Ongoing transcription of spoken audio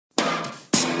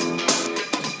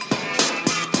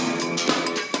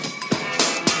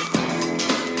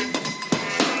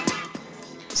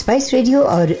Spice Radio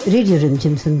और Radio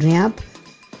Rimjhim सुन रहे हैं आप।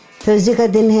 थर्सडे का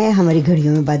दिन है, हमारी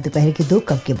घड़ियों में बाद दोपहर के 2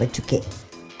 कब के बज चुके।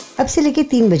 अब से लेकर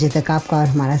 3 बजे तक आपका और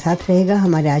हमारा साथ रहेगा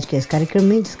हमारे आज के इस कार्यक्रम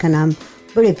में, जिसका नाम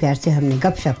बड़े प्यार से हमने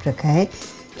गपशप रखा है,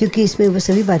 क्योंकि इसमें वो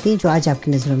सभी बातें जो आज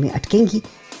आपकी नज़रों में अटकेंगी,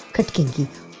 खटकेंगी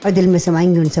और दिल में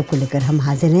समाएंगी, उन सबको लेकर हम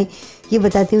हाजिर हैं, ये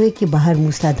बताते हुए कि बाहर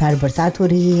मूसलाधार बरसात हो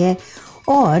रही है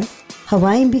और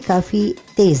हवाएं भी काफ़ी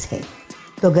तेज़ है।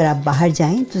 तो अगर आप बाहर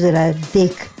जाएं तो ज़रा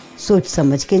देख सोच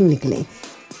समझ के निकलें,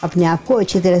 अपने आप को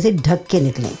अच्छी तरह से ढक के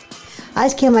निकलें।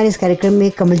 आज के हमारे इस कार्यक्रम में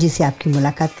कमल जी से आपकी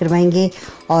मुलाकात करवाएंगे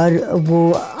और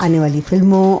वो आने वाली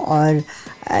फिल्मों और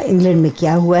इंग्लैंड में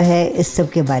क्या हुआ है इस सब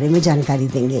के बारे में जानकारी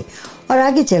देंगे। और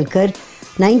आगे चलकर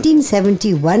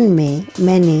 1971 में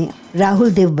मैंने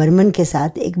राहुल देव बर्मन के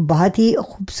साथ एक बहुत ही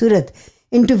खूबसूरत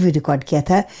इंटरव्यू रिकॉर्ड किया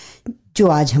था, जो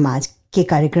आज हम आज के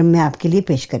कार्यक्रम में आपके लिए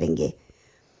पेश करेंगे।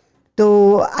 तो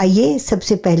आइए,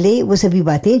 सबसे पहले वो सभी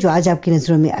बातें जो आज आपकी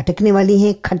नज़रों में अटकने वाली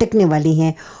हैं, खटकने वाली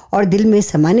हैं और दिल में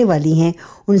समाने वाली हैं,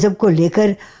 उन सबको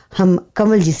लेकर हम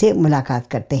कमल जी से मुलाकात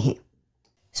करते हैं।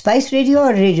 स्पाइस रेडियो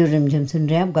और रेडियो रिमझिम सुन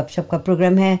रहे हैं आप। गपशप का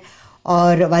प्रोग्राम है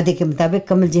और वादे के मुताबिक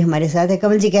कमल जी हमारे साथ है।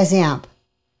 कमल जी, कैसे हैं आप?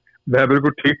 मैं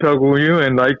बिल्कुल ठीक ठाक हूँ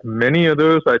and like many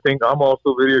others, I think I'm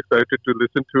also very excited to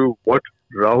listen to what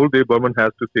Rahul Dev Burman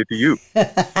has to say to you.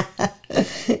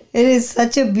 It is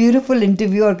such a beautiful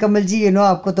interview। और कमल जी,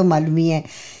 आपको तो मालूम ही है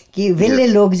कि वेले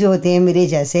लोग जो होते हैं मेरे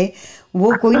जैसे,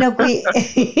 वो कोई ना कोई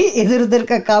इधर उधर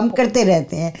का काम करते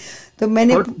रहते हैं। तो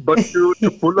मैंने but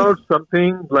to pull out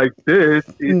something like this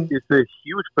is a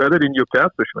huge feather in your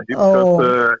cap, Sushma ji,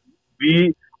 because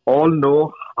we all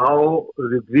know how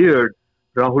revered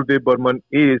Rahul Dev Burman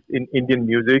is in Indian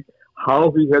music,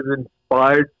 how he has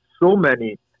inspired so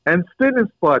many and still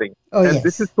inspiring. And yes,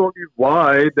 this is probably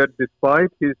why that despite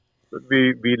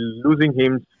we losing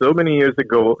him so many years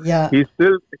ago, he's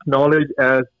still acknowledged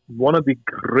as one of the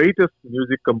greatest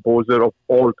music composer of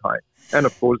all time. And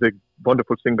of course, a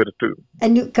wonderful singer too.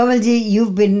 And Kamal ji,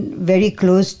 you've been very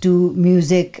close to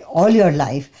music all your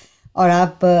life. और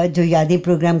आप जो यादें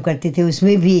programme करते थे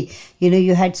उसमें भी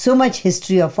you had so much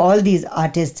history of all these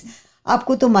artists.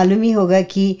 आपको तो मालूम ही होगा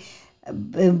कि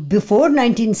बिफोर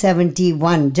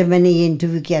 1971 जब मैंने ये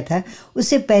इंटरव्यू किया था,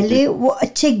 उससे पहले वो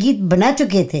अच्छे गीत बना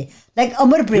चुके थे, लाइक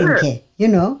अमर प्रेम के,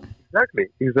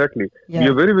 Exactly. Yeah.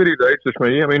 You're very, very right,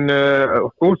 Sushma. I mean,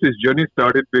 of course, his journey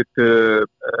started with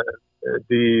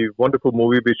the wonderful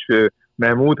movie which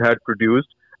Mahmood had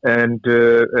produced. And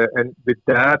with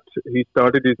that, he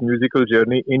started his musical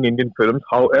journey in Indian films.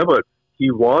 However, he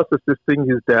was assisting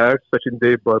his dad, Sachin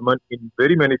Dev Burman, in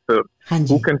very many films. Hanji.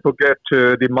 Who can forget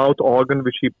the mouth organ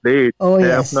which he played? Oh,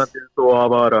 yes. Apna Dil To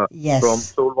Awara, yes, from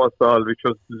Solwa Saal, which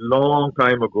was long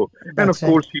time ago. That's and of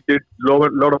course, he did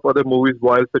lot of other movies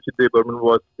while Sachin Dev Burman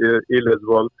was ill as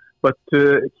well. But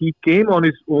he came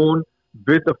on his own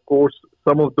with, of course,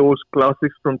 some of those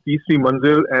classics from Teesri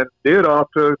Manzil, and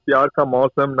thereafter Pyar Ka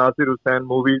Mausam, Nazir Hussain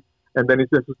movies, and then his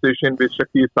association with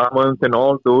Shakti Samant and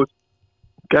all those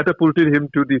catapulted him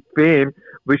to the fame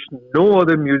which no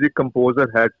other music composer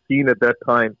had seen at that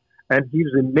time. And he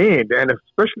remained, and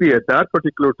especially at that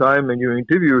particular time when you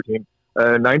interviewed him,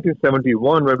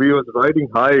 1971, when he was riding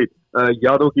high,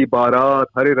 Yado Ki Baarat,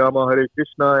 Hare Rama, Hare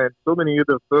Krishna, and so many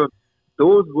other films.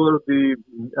 Those were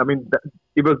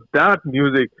it was that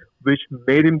music which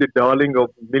made him the darling of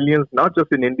millions, not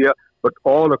just in India, but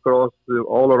all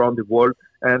around the world.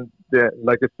 And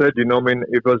like I said,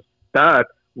 it was that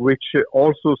which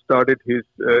also started his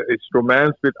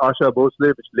romance with Asha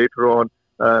Bhosle, which later on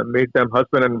made them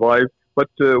husband and wife. But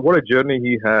what a journey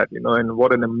he had, and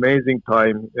what an amazing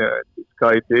time this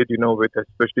guy did, with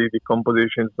especially the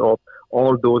compositions of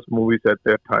all those movies at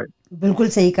that time. बिल्कुल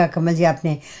सही कहा कमल जी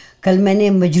आपने। कल मैंने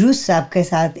मजरूस साहब के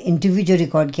साथ interview जो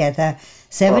रिकॉर्ड किया था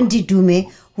 72 में,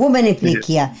 वो मैंने प्ले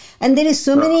किया। And there is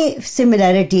so many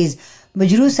similarities.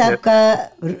 मजरूस साहब का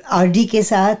आरडी के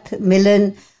साथ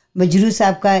मिलन, मजरूस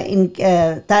साहब का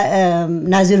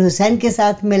नाजिर हुसैन के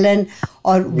साथ मिलन,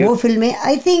 और वो फिल्में,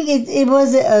 I think it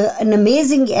was an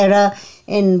amazing era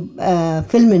in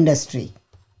film industry.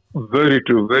 Very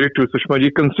true, Sushma ji.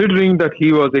 Considering that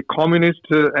he was a communist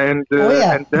and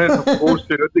then of course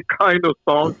the kind of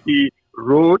songs he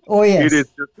wrote, it is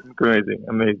just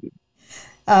amazing.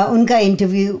 उनका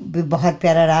interview भी बहुत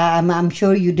प्यारा रहा। I'm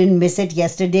sure you didn't miss it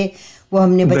yesterday. वो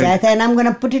हमने बजाया था, and I'm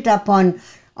gonna put it up on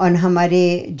हमारे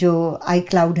जो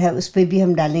iCloud है उस पर भी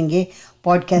हम डालेंगे,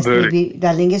 पॉडकास्ट में भी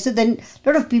डालेंगे, so then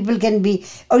lot of people can be.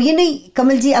 और ये नहीं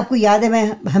कमल जी, आपको याद है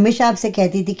मैं हमेशा आपसे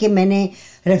कहती थी कि मैंने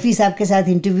रफ़ी साहब के साथ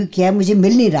इंटरव्यू किया, मुझे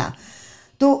मिल नहीं रहा,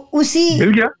 तो उसी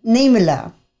मिल गया? नहीं मिला।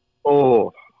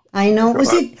 ओह I know.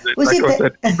 So उसी like I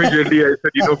said, immediately I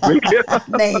said, मिल गया.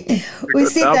 नहीं Because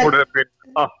उसी that would have been,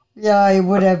 Yeah, it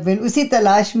would have been. उसी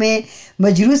तलाश में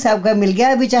मजरू साहब का मिल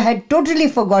गया, which I had totally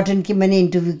forgotten कि मैंने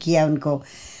इंटरव्यू किया उनको.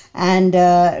 And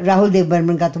राहुल देव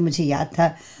बर्मन का तो मुझे याद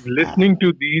था. listening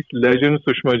to these legends,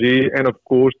 Sushma ji, and of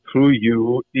course through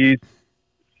you, is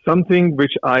something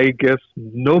which I guess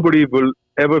nobody will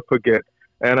ever forget.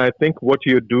 And I think what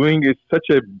you're doing is such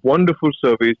a wonderful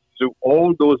service to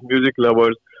all those music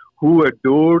lovers who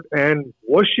adored and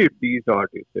worship these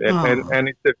artists. And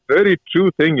it's a very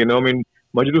true thing, I mean,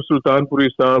 Majru Sultanpuri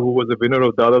Saab, who was the winner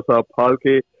of Dada Saab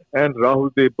Phalke, and Rahul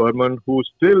Dev Burman, who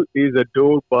still is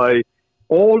adored by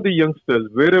all the youngsters,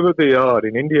 wherever they are,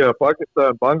 in India,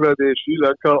 Pakistan, Bangladesh, Sri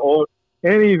Lanka, or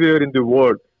anywhere in the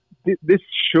world. This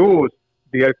shows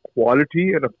their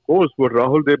quality, and of course, what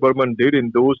Rahul Dev Burman did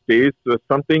in those days was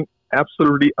something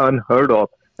absolutely unheard of,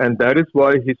 and that is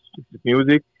why his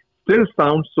music still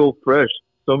sounds so fresh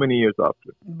so many years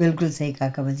after. बिल्कुल सही कहा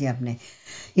कमल जी आपने.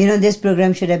 This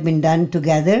program should have been done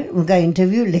together, उनका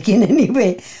interview, लेकिन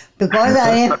anyway, because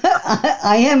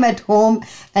I am at home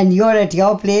and you're at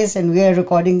your place and we are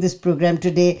recording this program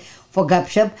today for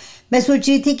Gupshup. मैं सोच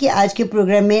रही थी कि आज के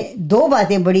प्रोग्राम में दो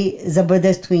बातें बड़ी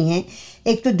ज़बरदस्त हुई हैं.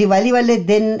 एक तो दिवाली वाले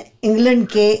दिन इंग्लैंड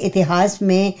के इतिहास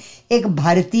में एक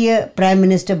भारतीय प्राइम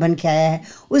मिनिस्टर बन के आया है.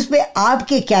 उस पर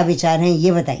आपके क्या विचार हैं,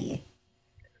 ये बताइए.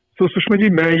 तो सुषमा जी,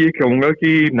 मैं ये कहूँगा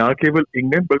कि ना केवल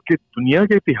इंग्लैंड बल्कि दुनिया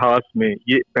के इतिहास में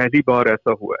ये पहली बार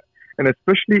ऐसा हुआ है. And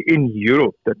especially in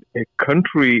Europe, that a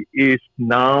country is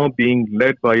now being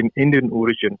led by an Indian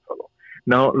origin fellow.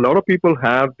 Now, a lot of people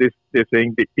have this, they're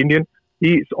saying the Indian,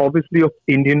 he is obviously of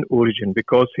Indian origin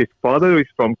because his father is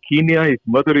from Kenya, his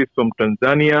mother is from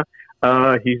Tanzania,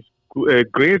 his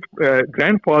great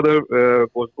grandfather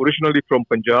was originally from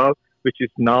Punjab, which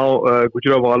is now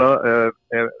Gujranwala,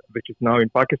 which is now in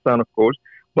Pakistan, of course.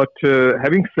 But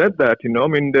having said that,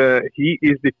 he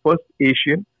is the first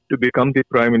Asian to become the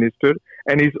Prime Minister,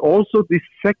 and is also the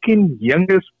second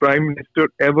youngest Prime Minister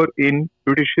ever in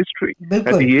British history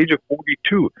at the age of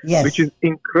 42, which is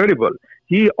incredible.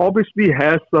 He obviously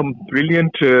has some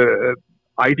brilliant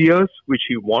ideas which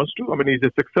he wants to. I mean, he's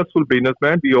a successful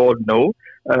businessman, we all know,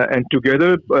 and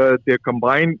together their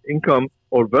combined income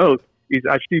or wealth is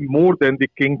actually more than the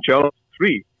King Charles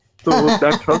III. So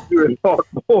that tells you a lot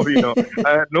more,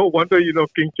 No wonder,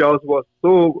 King Charles was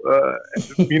so,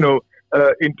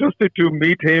 interested to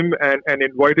meet him and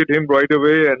invited him right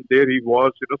away, and there he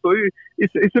was, So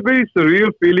it's a very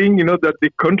surreal feeling, that the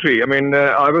country,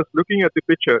 I was looking at the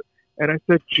picture and I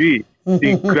said, gee,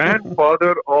 the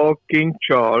grandfather of King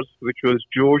Charles, which was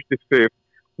George V,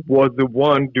 was the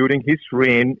one during his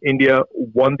reign, India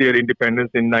won their independence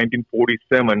in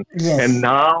 1947. And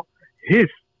now his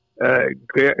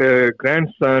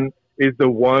grandson is the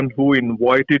one who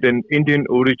invited an Indian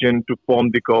origin to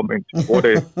form the government. What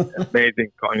an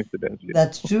amazing coincidence.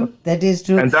 That's true. That is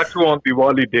true. And that's on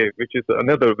Diwali Day, which is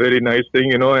another very nice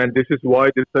thing, and this is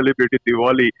why they celebrated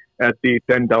Diwali at the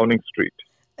 10 Downing Street.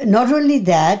 Not only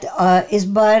that, इस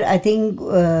बार I think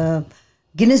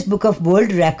Guinness book of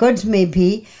world records में भी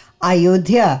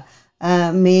अयोध्या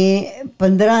में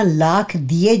 15 लाख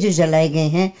दिए जो जलाए गए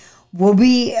हैं वो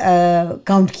भी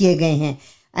काउंट किए गए हैं.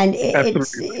 एंड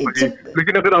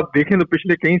लेकिन अगर आप देखें तो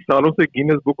पिछले कई सालों से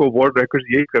Guinness book of world records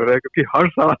यही कर रहा है, क्योंकि हर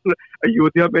साल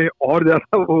अयोध्या में और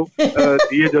ज्यादा वो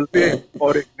दिए जलते हैं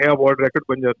और एक नया वर्ल्ड रिकॉर्ड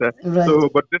बन जाता है. So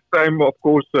but this time of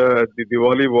course the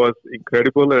Diwali was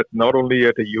incredible, not only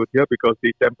at Ayodhya because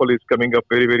the temple is coming up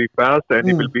very very fast and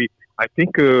it will be, I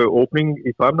think, opening,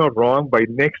 if I'm not wrong, by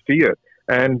next year.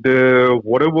 And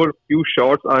whatever few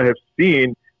shots I have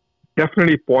seen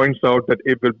definitely points out that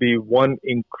it will be one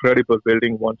incredible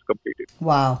building once completed.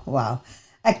 Wow.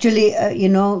 Actually,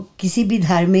 किसी भी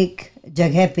धार्मिक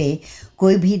जगह पे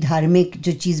कोई भी धार्मिक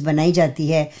जो चीज़ बनाई जाती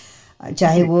है,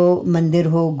 चाहे वो मंदिर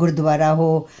हो, गुरुद्वारा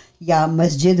हो या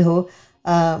मस्जिद हो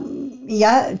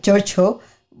या चर्च हो,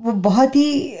 वो बहुत ही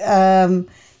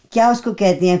क्या उसको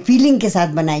कहते हैं, फीलिंग के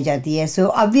साथ बनाई जाती है. So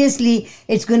obviously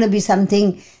it's going to be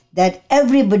something that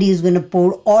everybody is going to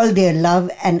pour all their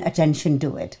love and attention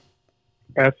to it.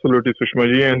 Absolutely, Sushma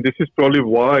ji, and this is probably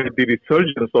why the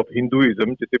resurgence of Hinduism,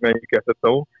 जिसे मैं ये कह सकता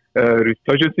हूँ,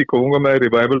 resurgence ही कहूँगा मैं,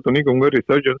 revival तो नहीं कहूँगा,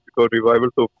 resurgence, because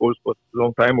revival तो of course was a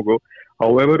long time ago.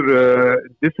 However,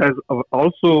 this has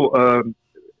also,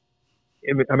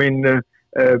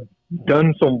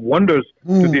 done some wonders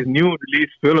to this new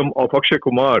release film of Akshay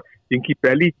Kumar, जिनकी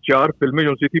पहली 4 फिल्में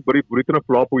जो थी बड़ी बुरी तरह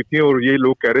फ्लॉप हुई थी, और ये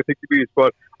लोग कह रहे थे कि भी इस बार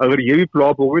अगर ये भी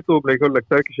फ्लॉप हो गई तो मेरे को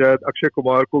लगता है कि शायद अक्षय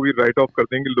कुमार को भी राइट ऑफ कर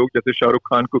देंगे लोग, जैसे शाहरुख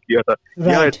खान को किया था.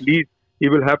 या at least he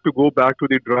will have to go back to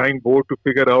the drawing board to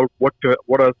figure out what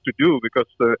else to do because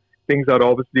things are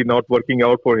obviously not working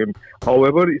out for him.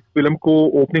 However, इस फिल्म को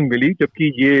ओपनिंग मिली जबकि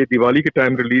ये दिवाली के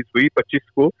टाइम रिलीज हुई 25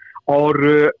 को, और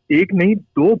एक नहीं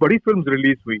दो बड़ी फिल्म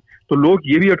रिलीज हुई, तो लोग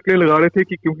ये भी अटकलें लगा रहे थे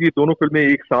कि क्योंकि ये दोनों फिल्में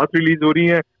एक साथ रिलीज हो रही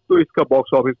हैं तो इसका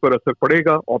बॉक्स ऑफिस पर असर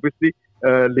पड़ेगा ऑब्वियसली,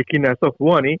 लेकिन ऐसा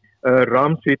हुआ नहीं।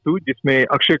 राम सेतु जिसमें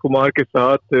अक्षय कुमार के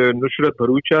साथ नुसरत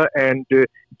भरूचा एंड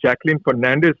जैकलिन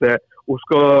फर्नांडिस है,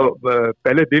 उसका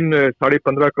पहले दिन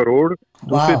 15.5 करोड़,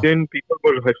 दूसरे दिन पीपल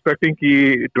वर एक्सपेक्टिंग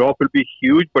कि drop will be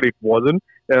huge but it wasn't,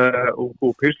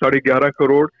 उनको फिर 11.5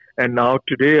 करोड़, एंड नाउ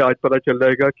टुडे आज पता चल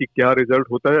जाएगा कि क्या रिजल्ट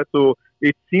होता है। तो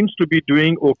it seems to be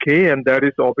doing okay and that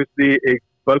is obviously एक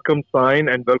welcome sign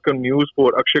and welcome news for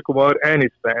Akshay Kumar and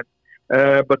his fans.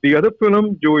 But the other film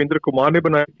जो इंद्र कुमार ने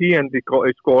बनाई थी and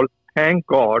it's called Thank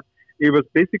God. It was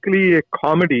basically a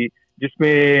comedy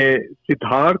जिसमें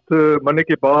सिद्धार्थ मरने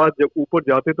के बाद जब ऊपर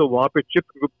जाते तो वहाँ पे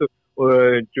चित्रगुप्त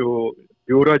जो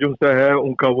ब्योरा जो उनका है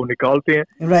उनका वो निकालते हैं,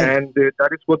 and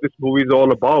that is what this movie is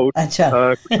all about.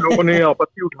 कुछ लोगों ने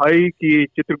आपत्ति उठाई कि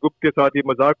चित्रगुप्त के साथ ये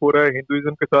मजाक हो रहा है,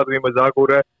 हिंदुइज्म के साथ ये मजाक हो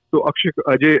रहा है, तो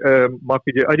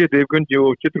अजय देवगन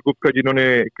जो चित्रगुप्त का जिन्होंने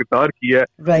किरदार किया है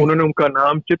उन्होंने उनका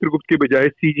नाम चित्रगुप्त के बजाय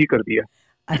सीजी कर दिया।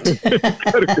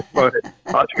 आजकल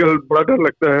बड़ा डर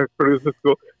लगता है प्रोड्यूसर्स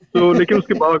को, तो लेकिन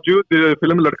उसके बावजूद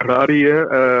फिल्म लड़खड़ा रही है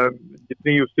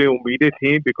जितनी उससे उम्मीदें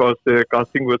थी, because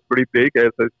casting was pretty big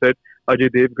as I said, Ajay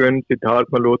Devgn, Siddharth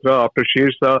Malhotra after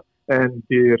Shershaah and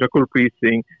Rakul Preet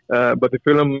Singh, but the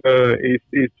film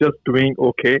is just doing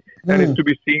okay and it's to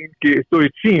be seen so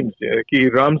it seems कि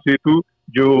राम सेतु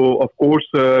जो of course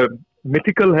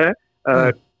mythical है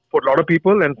for a lot of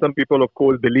people and some people of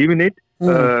course believe in it,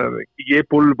 ये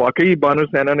पुल वाकई बानर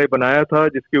सेना ने बनाया था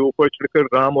जिसके ऊपर चढ़कर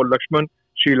राम और लक्ष्मण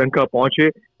श्रीलंका पहुंचे,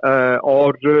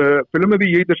 और फिल्म में भी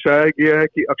यही दर्शाया गया है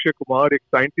कि अक्षय कुमार एक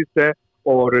साइंटिस्ट है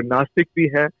और नास्तिक भी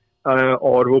है,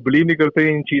 और वो बिलीव नहीं करते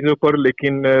इन चीजों पर,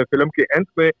 लेकिन फिल्म के एंड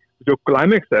में जो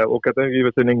क्लाइमेक्स है वो कहते हैं कि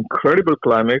एन इनक्रेडिबल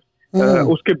क्लाइमेक्स,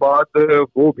 उसके बाद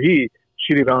वो भी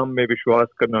श्री राम में विश्वास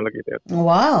करना लगे थे।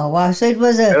 वाह, so it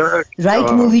was a right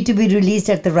movie to be released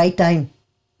at the right time.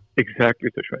 Exactly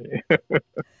Sushma.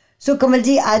 So Kamal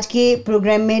ji, आज के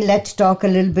प्रोग्राम में let's talk a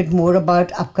little bit more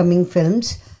about upcoming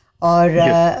films, और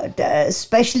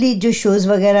स्पेशली जो शोज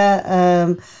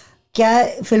वगैरह क्या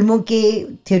फिल्मों के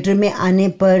थिएटर में आने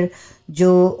पर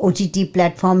जो OTT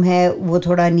प्लेटफॉर्म है वो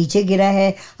थोड़ा नीचे गिरा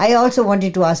है। I also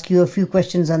wanted to ask you a few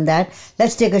questions on that.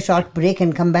 Let's take a short break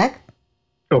and come back.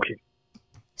 Okay.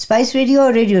 Spice Radio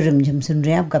और रेडियो रिमझिम सुन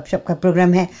रहे हैं आप, गपशप का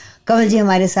प्रोग्राम है। कमल जी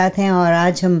हमारे साथ हैं और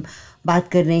आज हम बात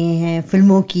कर रहे हैं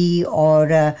फिल्मों की, और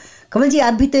कमल जी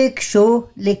आप भी तो एक शो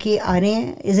लेके आ रहे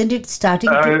हैं, isn't it starting?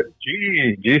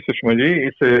 Ji Sushma ji,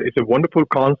 it's a wonderful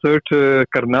concert,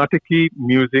 Carnatic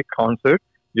music concert,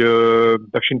 जो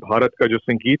दक्षिण भारत का जो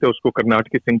संगीत है उसको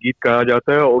कर्नाटकी संगीत कहा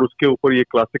जाता है, और उसके ऊपर ये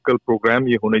क्लासिकल प्रोग्राम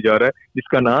ये होने जा रहा है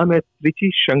जिसका नाम है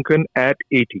त्रिची शंकन एट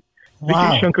 80।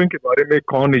 त्रिची शंकन के बारे में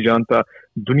कौन नहीं जानता,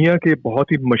 दुनिया के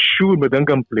बहुत ही मशहूर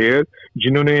मृदंगम प्लेयर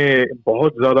जिन्होंने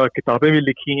बहुत ज्यादा किताबें भी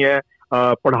लिखी हैं,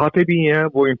 पढ़ाते भी हैं,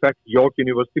 वो इनफैक्ट यॉर्क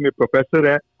यूनिवर्सिटी में प्रोफेसर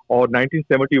है और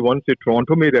 1971 से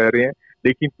टोरंटो में रह रहे हैं,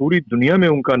 लेकिन पूरी दुनिया में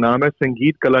उनका नाम है,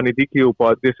 संगीत कला निधि की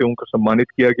उपाधि से उनको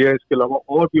सम्मानित किया गया है। इसके अलावा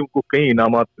और भी उनको कई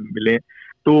इनामात मिले,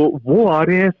 तो वो आ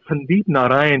रहे हैं संदीप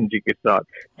नारायण जी के साथ।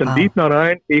 संदीप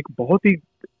नारायण एक बहुत ही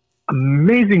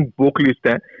अमेजिंग वोकलिस्ट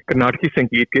हैं कर्नाटकी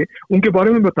संगीत के। उनके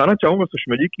बारे में बताना चाहूंगा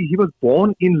सुषमा जी कि he was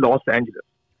born in Los Angeles,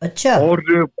 अच्छा, और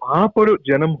वहां पर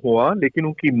जन्म हुआ, लेकिन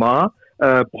उनकी माँ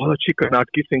बहुत अच्छी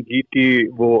कर्नाटकी संगीत की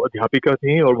वो अध्यापिका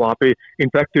थी, और वहाँ पे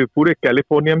इनफैक्ट पूरे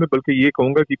कैलिफोर्निया में, बल्कि ये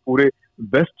कहूंगा कि पूरे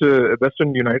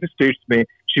वेस्टर्न यूनाइटेड स्टेट्स में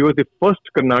she was the first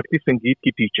Carnatic संगीत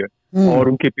की टीचर। और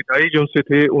उनके पिताजी जो उनसे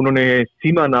थे, उन्होंने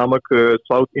सीमा नामक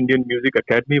साउथ इंडियन म्यूजिक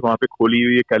एकेडमी वहाँ पे खोली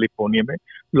हुई है कैलिफोर्निया में।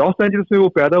 लॉस एंजलिस में वो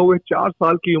पैदा हुए, 4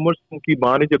 साल की उम्र से उनकी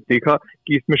माँ ने जब देखा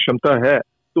कि इसमें क्षमता है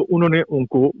तो उन्होंने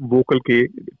उनको वोकल के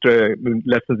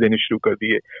लेसन देने शुरू कर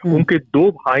दिए। उनके 2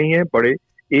 भाई हैं बड़े,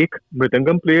 एक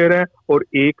मृदंगम प्लेयर है और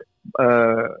एक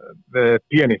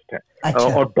पियानिस्ट है, अच्छा,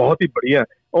 और बहुत ही बढ़िया।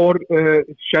 और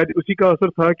शायद उसी का असर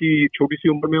था कि छोटी सी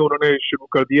उम्र में उन्होंने शुरू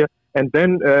कर दिया, and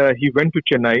then he went to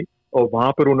Chennai, और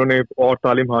वहां पर उन्होंने और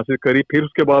तालीम हासिल करी। फिर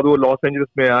उसके बाद वो लॉस एंजलिस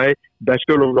में आए,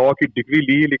 बैचलर ऑफ लॉ की डिग्री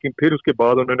ली, लेकिन फिर उसके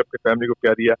बाद उन्होंने अपनी फैमिली को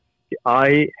कह दिया कि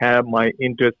I have my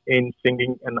interest in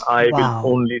singing and I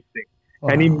will only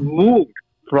sing, and he moved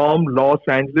from Los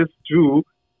Angeles to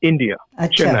India,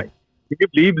 Chennai.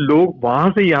 Believe लोग वहां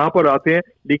से यहाँ पर आते हैं,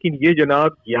 लेकिन ये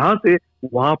जनाब यहाँ से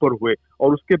वहां पर हुए,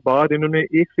 और उसके बाद इन्होंने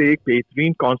एक से एक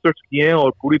बेहतरीन कॉन्सर्ट्स किए हैं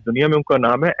और पूरी दुनिया में उनका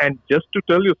नाम है। And just to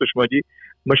tell you Sushma ji,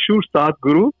 मशहूर 7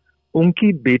 गुरु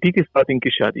उनकी बेटी के साथ इनकी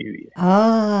शादी हुई है,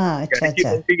 अच्छा यानी कि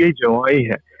अच्छा उनकी यही जवाई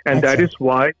है। एंड दैट अच्छा। इज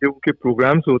वाई जब उनके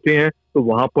प्रोग्राम्स होते हैं तो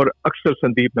वहां पर अक्सर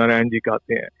संदीप नारायण जी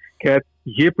गाते हैं। खैर,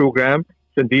 ये प्रोग्राम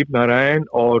संदीप नारायण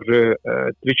और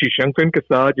त्रिची शंकरन के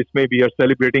साथ, जिसमें we are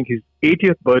celebrating his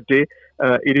 80th birthday,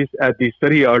 it is at the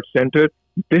Surrey art centre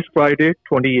this Friday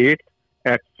 28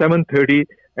 at 7:30,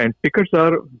 and tickets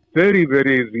are very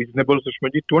very reasonable, Sushma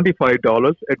ji,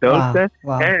 $25 adults वाह है,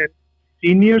 वाह, and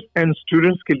seniors and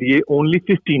students के लिए only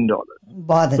 $15।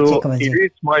 बहुत So अच्छे कमल it ji.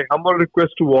 is my humble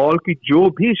request to all कि जो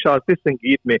भी शास्त्रीय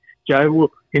संगीत में, चाहे वो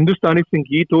हिंदुस्तानी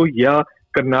संगीत हो या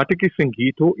कर्नाटकी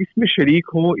संगीत हो, इसमें शरीक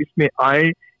हो, इसमें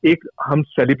आए। एक हम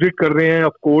सेलिब्रेट कर रहे हैं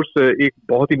ऑफ कोर्स एक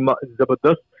बहुत ही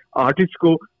जबरदस्त आर्टिस्ट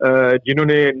को,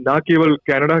 जिन्होंने ना केवल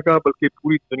कनाडा का बल्कि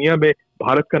पूरी दुनिया में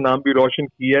भारत का नाम भी रोशन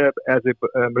किया है as a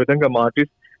mridangam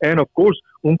artist. End of course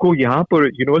उनको यहाँ पर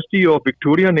यूनिवर्सिटी ऑफ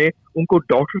विक्टोरिया ने उनको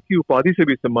डॉक्टर की उपाधि से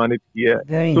भी सम्मानित किया है।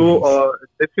 वेरी तो nice.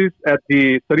 This is at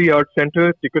the Surrey art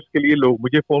centre. Tickets के लिए लोग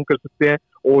मुझे फोन कर सकते हैं,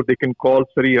 और दे कैन कॉल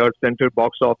सरी art centre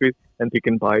box office and they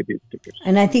can by this tickets.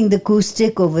 And I think the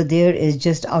acoustic over there is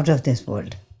just out of this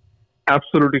world.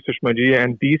 Absolutely, Sushma ji,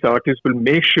 and these artists will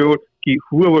make sure that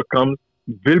whoever comes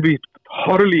will be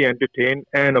thoroughly entertained,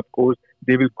 and of course,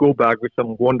 they will go back with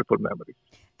some wonderful memories.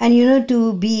 And you know, to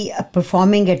be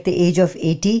performing at the age of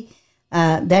 80,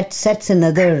 that sets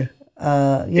another,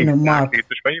 mark. Exactly,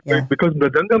 Sushma ji, Yeah. because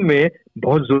mridangam में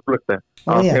बहुत जोर लगता है।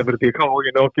 Oh, आपने yeah. अगर देखा हो,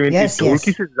 कि Yes,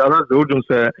 ढोलकी yes. से ज्यादा जोर जो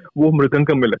सा है वो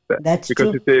मृदंगम में लगता है। That's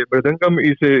Because true. it's a mridangam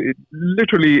is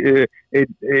literally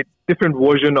a different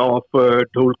version of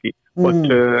dholki,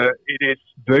 but it is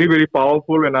very very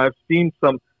powerful, and I've seen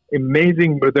some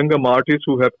amazing mridangam artists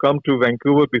who have come to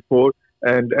Vancouver before,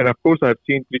 and of course I've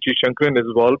seen Trichi Shankaran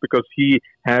as well, because he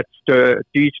had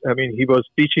he was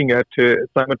teaching at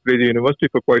Simon Fraser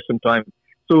University for quite some time.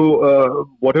 So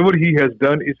whatever he has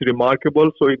done is remarkable.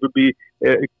 So it would be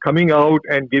coming out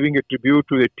and giving a tribute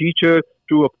to the teacher,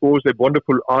 to of course a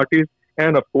wonderful artist,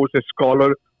 and of course a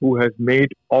scholar who has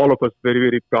made all of us very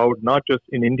very proud, not just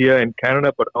in India and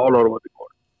Canada but all over the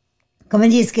world. कमल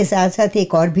जी, इसके साथ साथ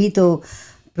एक और भी तो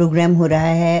programme हो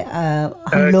रहा है।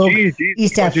 हम लोग जी,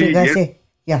 ईस्ट जी, अफ्रीका yes. से,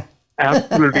 या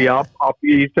Absolutely, आप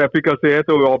ये ईस्ट अफ्रीका से है,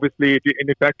 तो ऑब्वियसली इन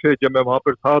इफेक्ट जब मैं वहाँ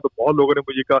पर था तो बहुत लोगों ने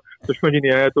मुझे कहा सुषमा जी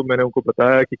नहीं आया, तो मैंने उनको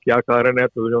बताया कि क्या कारण है,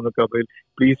 तो उन्होंने कहा भाई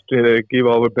please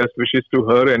give our best wishes to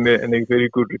her and a very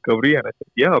good recovery. And I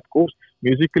said या ऑफ कोर्स,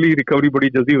 म्यूजिकली रिकवरी बड़ी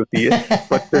जल्दी होती है,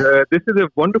 but this is a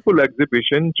wonderful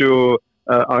exhibition जो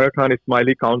आगा खान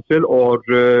इस्माइली काउंसिल और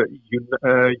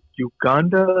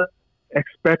युगांडा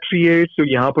एक्सपेट्रिएट्स जो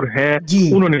यहाँ पर हैं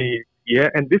जी। उन्होंने Yeah,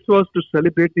 and this was to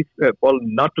celebrate this, well,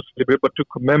 not to celebrate, but to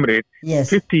commemorate Yes.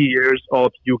 50 years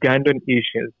of Ugandan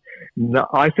Asians.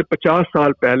 आज से 50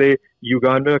 साल पहले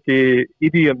युगांडा के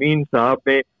इदी अमीन साहब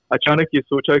ने अचानक ये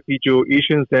सोचा कि जो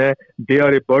एशियंस हैं, they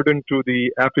are a burden to the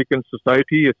African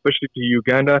society, especially to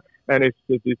Uganda, and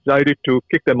it's decided to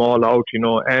kick them all out,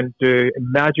 and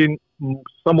imagine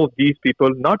some of these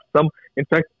people, not some, in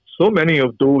fact, so many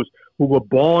of those who were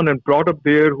born and brought up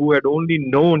there, who had only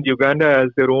known Uganda as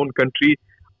their own country,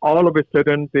 all of a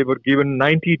sudden they were given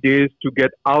 90 days to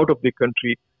get out of the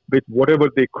country with whatever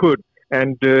they could.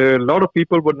 And a lot of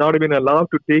people were not even allowed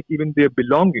to take even their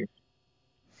belongings.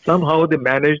 Somehow they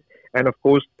managed, and of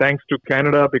course, thanks to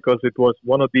Canada, because it was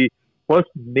one of the first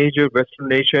major Western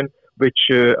nation which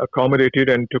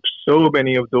accommodated and took so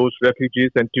many of those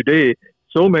refugees. And today,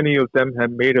 so many of them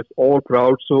have made us all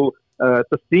proud. So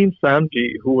Tasneem Samji,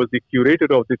 who was the curator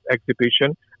of this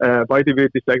exhibition. By the way,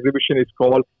 this exhibition is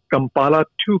called Kampala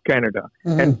to Canada.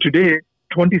 And today,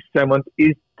 27th,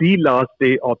 is the last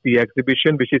day of the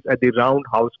exhibition, which is at the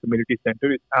Roundhouse Community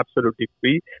Center. It's absolutely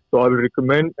free. So I will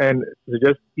recommend and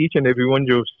suggest each and everyone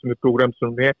who programs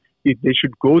from there, they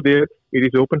should go there. It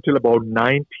is open till about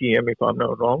 9 p.m. if I'm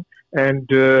not wrong. And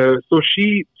so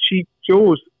she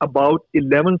chose about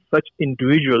 11 such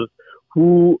individuals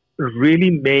who really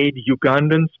made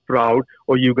Ugandans proud,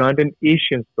 or Ugandan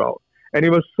Asians proud. And it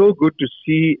was so good to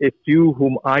see a few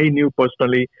whom I knew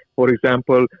personally. For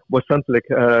example,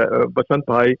 Vasant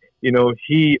Bhai,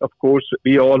 he, of course,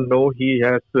 we all know he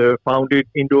has founded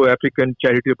Indo-African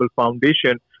Charitable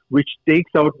Foundation, which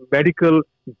takes out medical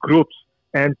groups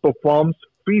and performs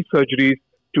free surgeries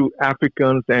to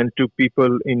Africans and to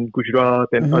people in Gujarat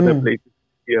and other places,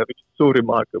 which is so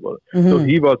remarkable. So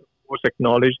he was, of course,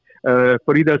 acknowledged.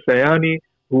 Farida Sayani,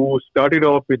 who started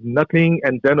off with nothing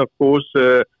and then, of course,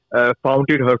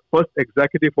 founded her first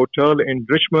executive hotel in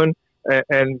Richmond.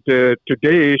 And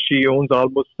today she owns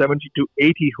almost 70 to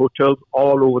 80 hotels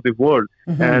all over the world.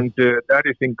 And that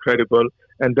is incredible.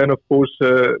 And then, of course,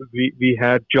 we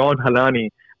had John Halani.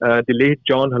 the late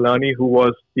John Halani, who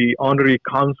was the honorary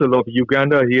consul of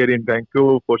Uganda here in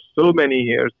Vancouver for so many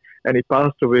years, and he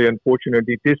passed away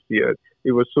unfortunately this year.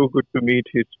 It was so good to meet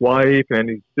his wife and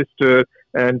his sister,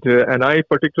 and I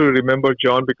particularly remember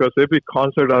John because every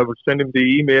concert I would send him the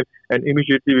email, and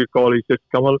immediately we call. He says,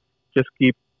 "Kamal, just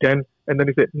keep 10." And then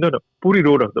he said, "No, no, puri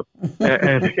road of them,"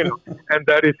 and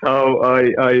that is how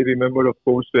I remember, of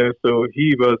course. So he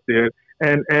was there,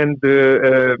 and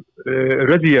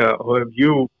Razia,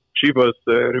 she was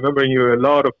remembering you a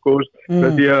lot, of course.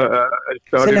 Razia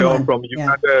started off from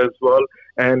Uganda as well,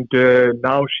 and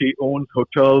now she owns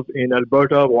hotels in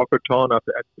Alberta, Walkerton, I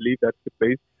believe that's the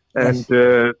place. And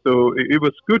so it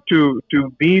was good to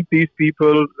meet these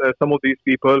people, some of these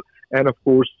people, and of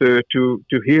course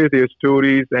to hear their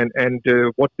stories and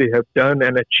what they have done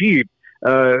and achieved,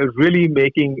 really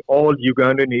making all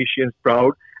Ugandan Asians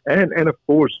proud, and of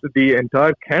course the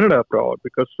entire Canada proud,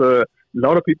 because a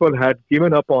lot of people had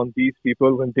given up on these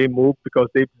people when they moved because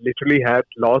they literally had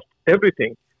lost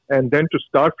everything, and then to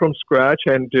start from scratch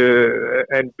and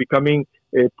becoming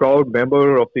a proud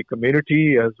member of the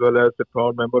community as well as a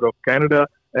proud member of Canada,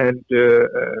 and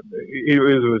it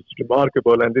was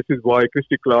remarkable. And this is why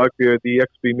Christy Clark, the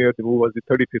ex-premier, who was the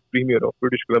 35th premier of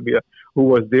British Columbia, who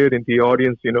was there in the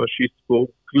audience, she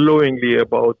spoke glowingly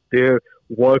about their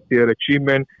work, their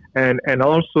achievement, and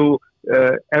also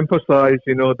emphasized,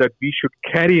 that we should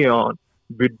carry on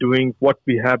with doing what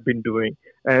we have been doing.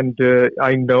 And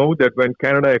I know that when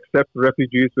Canada accepts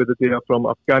refugees, whether they are from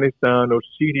Afghanistan or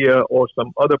Syria or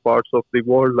some other parts of the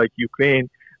world like Ukraine,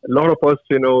 a lot of us,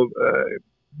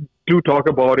 do talk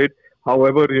about it.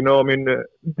 However,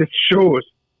 this shows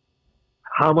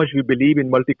how much we believe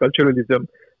in multiculturalism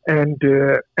and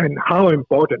how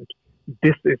important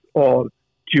this is all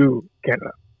to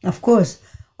Canada. Of course.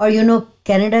 और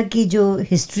Canada की जो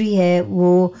history है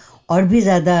वो और भी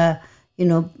ज़्यादा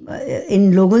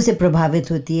इन लोगों से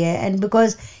प्रभावित होती है, एंड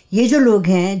बिकॉज ये जो लोग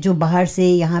हैं जो बाहर से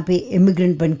यहाँ पे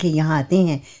इमिग्रेंट बन के यहाँ आते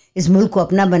हैं, इस मुल्क को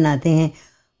अपना बनाते हैं,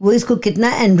 वो इसको कितना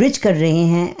एनरिच कर रहे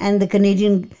हैं, and the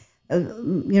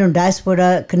Canadian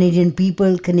diaspora, Canadian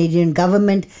people, Canadian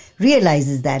government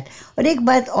realises that. और एक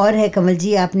बात और है कमल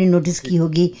जी, आपने नोटिस की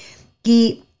होगी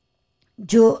कि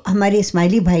जो हमारे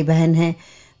इस्माइली भाई बहन हैं,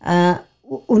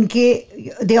 उनके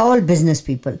they all business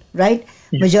people, right,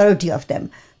 majority of them.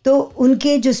 तो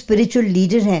उनके जो स्पिरिचुअल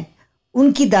लीडर हैं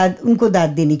उनको दाद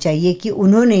देनी चाहिए कि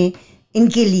उन्होंने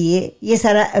इनके लिए ये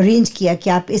सारा अरेंज किया कि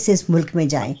आप इस मुल्क में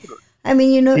जाएं. I mean,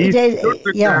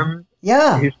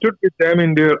 he stood with them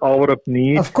in their hour of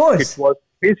need. Of course. It was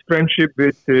his friendship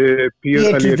with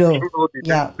Pierre Trudeau,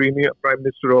 the Prime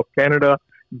Minister of Canada,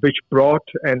 which brought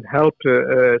and helped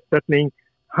settling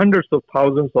hundreds of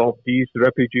thousands of these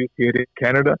refugees here in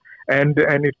Canada. And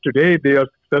if today they are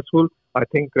successful, I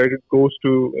think credit goes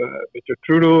to Mr.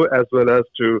 Trudeau as well as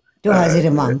to Hazir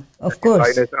Imam, of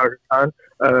course,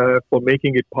 for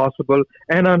making it possible.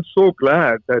 And I'm so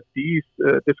glad that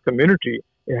this community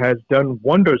has done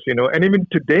wonders, and even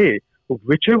today,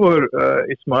 whichever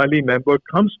Ismaili member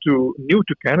comes new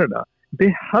to Canada,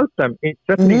 they help them in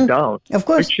settling down, of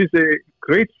course, which is a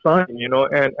great sign,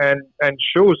 and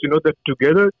shows, that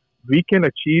together we can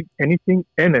achieve anything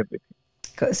and everything.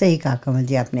 सही कहा कमल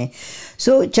जी आपने.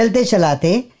 सो चलते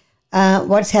चलाते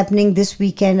what's happening this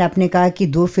weekend, आपने कहा कि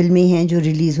 2 फिल्में हैं जो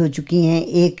रिलीज हो चुकी हैं,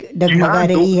 एक डगमगा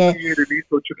रही है, रिलीज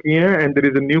हो चुकी हैं, and there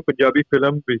is a new Punjabi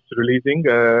film which is releasing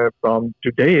from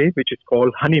today which is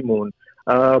called honeymoon.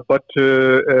 But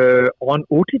on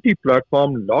OTT platform,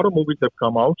 a lot of movies have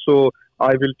come out. So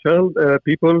I will tell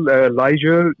people,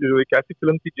 Liger जो एक ऐसी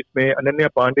film थी जिसमें अनन्या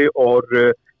पांडे और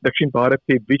दक्षिण भारत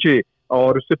के विजय,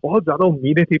 और उससे बहुत ज्यादा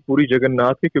उम्मीदें थी पूरी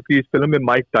जगन्नाथ की, क्योंकि इस फिल्म में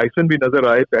माइक टाइसन भी नजर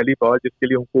आए पहली बार, जिसके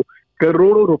लिए उनको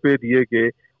करोड़ों रुपए दिए गए.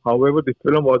 However, the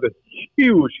film was a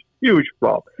huge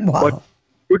flop. Wow. But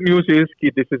good news is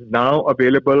that this is now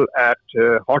available at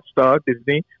Hotstar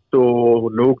Disney. तो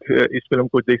लोग इस फिल्म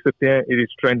को देख सकते हैं. It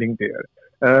is trending there.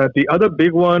 The other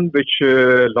big one, which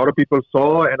a lot of people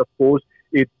saw, and of course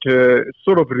it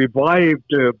sort of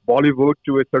revived Bollywood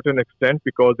to a certain extent,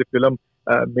 because the film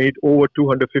made over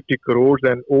 250 crores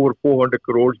and over 400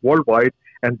 crores worldwide,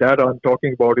 and that I'm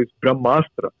talking about is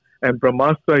Brahmastra. And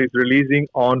Brahmastra is releasing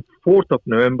on 4th of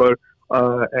November,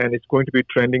 and it's going to be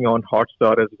trending on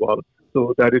Hotstar as well. So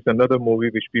that is another movie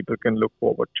which people can look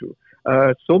forward to.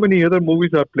 So many other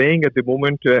movies are playing at the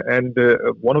moment, and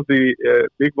one of the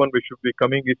big one which should be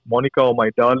coming is Monica or My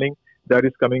Darling. That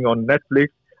is coming on Netflix.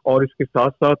 और इसके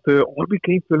साथ साथ और भी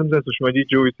कई films हैं सुषमा जी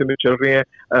जो इसमें चल रहे हैं.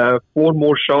 4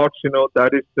 more shots,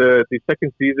 that is the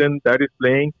second season that is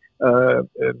playing.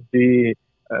 The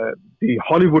the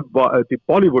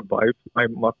Bollywood wife,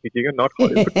 माफ कीजिएगा, not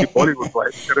Hollywood, the Bollywood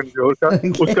wife, Karan Johar का,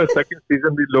 उसका सेकंड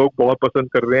सीजन भी लोग बहुत पसंद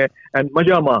कर रहे हैं. एंड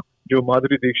मजामा जो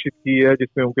माधुरी दीक्षित की है,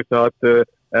 जिसमें उनके साथ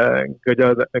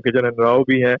गजानन राव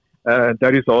भी हैं,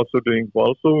 that is also doing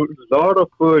well. So lot of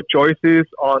choices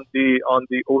on the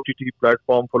OTT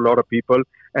platform for a lot of people.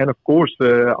 And of course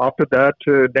after that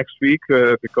next week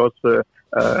because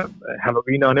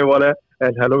Halloween आने वाला है,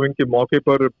 and Halloween के मौके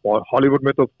पर हॉलीवुड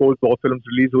में तो of course बहुत film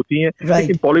release होती हैं,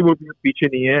 लेकिन बॉलीवुड में पीछे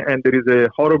नहीं है. And there is a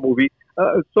horror movie,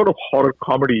 sort of horror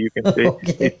comedy you can say.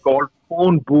 It's called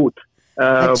Phone Booth.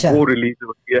 वो रिलीज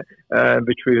होती है,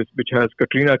 which has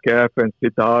Katrina Kaif and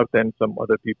Siddharth and some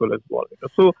other people as well.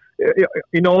 So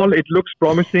in all it looks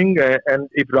promising, and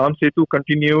if Ram Setu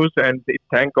continues and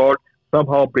thank God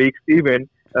somehow breaks even,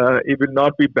 it will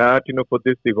not be bad for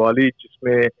this Diwali,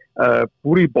 जिसमें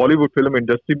पूरी Bollywood film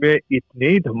industry में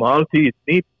इतनी धमाल थी,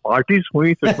 इतनी parties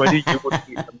हुई, Sushma ji, you would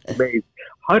be amazed.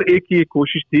 हर एक की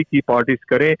कोशिश थी कि पार्टीज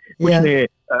करें. कुछ ने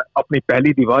अपनी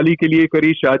पहली दिवाली के लिए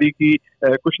करी शादी की,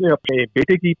 कुछ ने अपने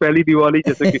बेटे की पहली दिवाली,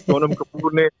 जैसे कि सोनम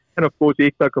कपूर ने, and of course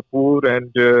Ekta Kapoor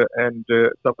and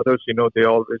some others, they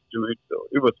always do it. So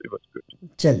it was good.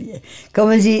 चलिए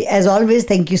कमल जी, as always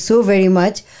thank you so very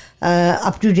much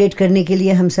up to date करने के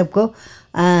लिए हम सबको.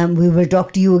 We will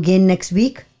talk to you again next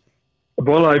week.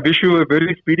 Well, I wish you a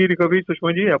very speedy recovery,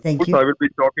 Sushma ji. Of course, I will be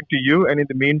talking to you, and in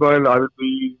the meanwhile, I will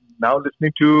be now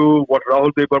listening to what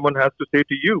Rahul Dev Burman has to say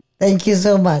to you. Thank you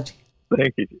so much.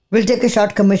 Thank you. We'll take a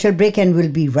short commercial break and we'll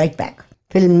be right back.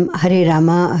 Film Hare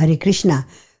Rama Hare Krishna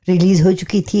release हो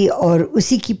चुकी थी और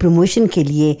उसी की promotion के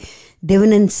लिए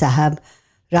देवानंद साहब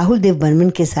राहुल देव बर्मन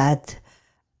के साथ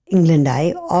इंग्लैंड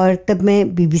आए, और तब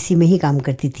मैं बीबीसी में ही काम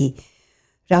करती थी.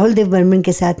 राहुल देव बर्मन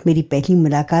के साथ मेरी पहली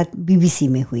मुलाकात बीबीसी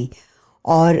में हुई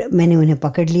और मैंने उन्हें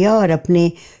पकड़ लिया और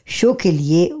अपने शो के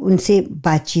लिए उनसे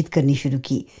बातचीत करनी शुरू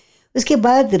की. उसके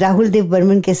बाद राहुल देव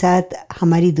बर्मन के साथ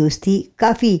हमारी दोस्ती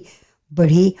काफ़ी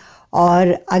बढ़ी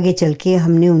और आगे चल के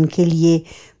हमने उनके लिए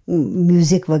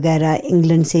म्यूज़िक वगैरह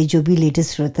इंग्लैंड से जो भी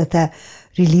लेटेस्ट होता था,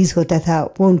 रिलीज़ होता था,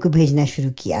 वो उनको भेजना शुरू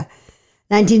किया.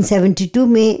 1972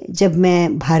 में जब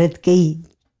मैं भारत गई,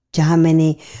 जहाँ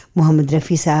मैंने मोहम्मद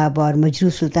रफ़ी साहब और मजरू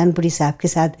सुल्तानपुरी साहब के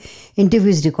साथ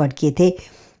इंटरव्यूज़ रिकॉर्ड किए थे,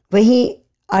 वहीं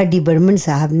आर.डी. बर्मन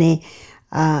साहब ने,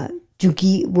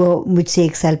 चूँकि वो मुझसे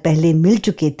 1 साल पहले मिल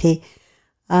चुके थे,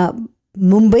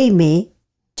 मुंबई में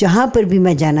जहाँ पर भी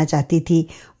मैं जाना चाहती थी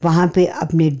वहाँ पे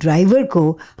अपने ड्राइवर को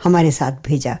हमारे साथ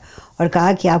भेजा और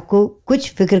कहा कि आपको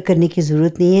कुछ फिक्र करने की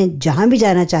ज़रूरत नहीं है, जहाँ भी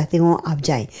जाना चाहते हो आप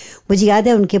जाएं. मुझे याद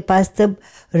है उनके पास तब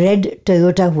रेड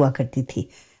टोयोटा हुआ करती थी,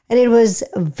 and it was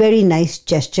a very nice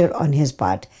gesture on his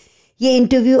part. ये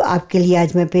इंटरव्यू आपके लिए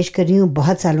आज मैं पेश कर रही हूँ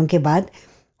बहुत सालों के बाद,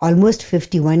 ऑलमोस्ट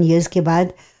 51 ईयर्स के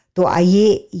बाद. तो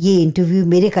आइए, ये इंटरव्यू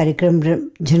मेरे कार्यक्रम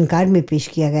झनकार में पेश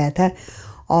किया गया था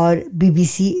और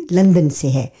बीबीसी लंदन से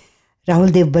है. राहुल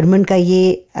देव बर्मन का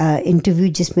ये इंटरव्यू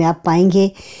जिसमें आप पाएंगे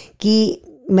कि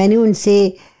मैंने उनसे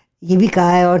ये भी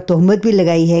कहा है और तोहमत भी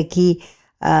लगाई है कि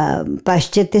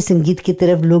पाश्चात्य संगीत की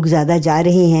तरफ लोग ज़्यादा जा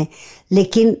रहे हैं,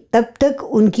 लेकिन तब तक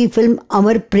उनकी फिल्म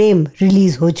अमर प्रेम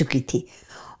रिलीज़ हो चुकी थी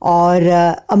और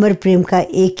अमर प्रेम का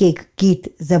एक एक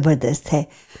गीत ज़बरदस्त है.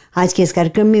 आज के इस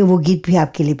कार्यक्रम में वो गीत भी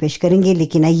आपके लिए पेश करेंगे,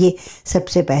 लेकिन आइए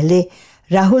सबसे पहले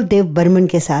राहुल देव बर्मन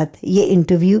के साथ ये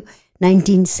इंटरव्यू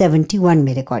 1971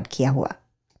 में रिकॉर्ड किया हुआ.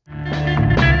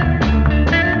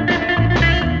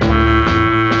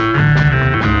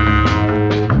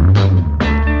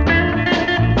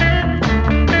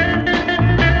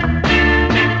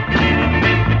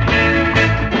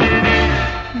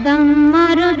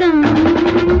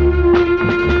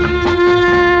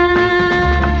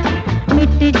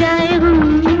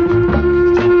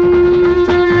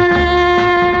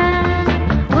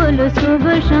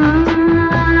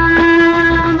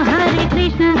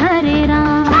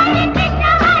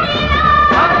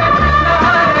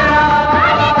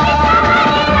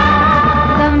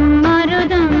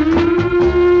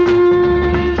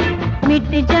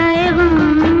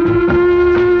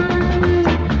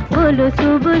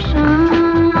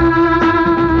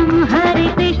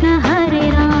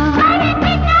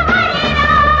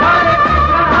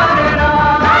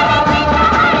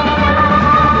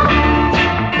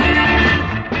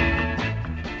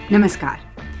 नमस्कार.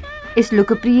 इस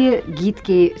लोकप्रिय गीत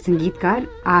के संगीतकार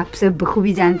आप सब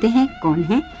बखूबी जानते हैं कौन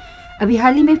हैं. अभी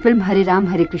हाल ही में फिल्म हरे राम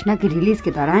हरे कृष्णा की रिलीज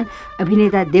के दौरान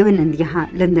अभिनेता देवानंद यहाँ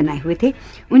लंदन आए हुए थे.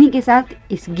 उन्हीं के साथ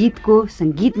इस गीत को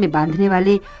संगीत में बांधने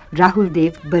वाले राहुल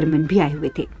देव बर्मन भी आए हुए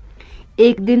थे.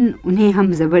 एक दिन उन्हें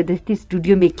हम जबरदस्ती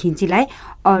स्टूडियो में खींची लाए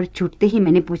और छूटते ही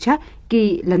मैंने पूछा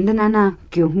कि लंदन आना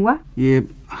क्यों हुआ. ये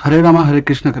हरे रामा हरे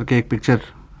कृष्णा करके एक पिक्चर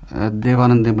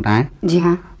देवानंद ने बनाए। जी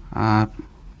हाँ।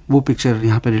 वो पिक्चर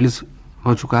यहाँ पे रिलीज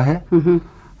हो चुका है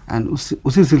एंड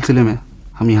उसी सिलसिले में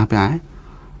हम यहाँ पे आए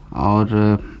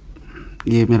और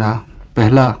ये मेरा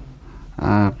पहला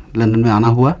लंदन में आना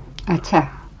हुआ। अच्छा।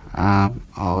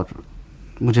 और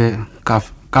मुझे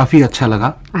काफ़ी अच्छा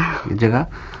लगा ये जगह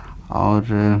और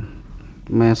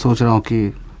मैं सोच रहा हूँ कि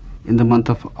इन द मंथ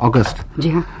ऑफ अगस्त जी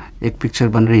हाँ एक पिक्चर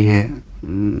बन रही है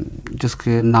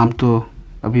जिसके नाम तो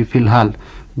अभी फिलहाल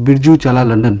बिरजू चला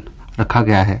लंदन रखा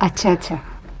गया है। अच्छा अच्छा।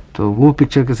 तो वो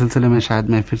पिक्चर के सिलसिले में शायद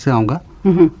मैं फिर से आऊँगा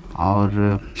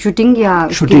और शूटिंग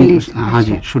हाँ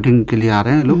जी शूटिंग के लिए आ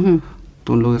रहे हैं लोग।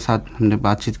 तो उन लोगों के साथ हमने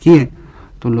बातचीत की है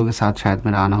तो उन लोगों के साथ शायद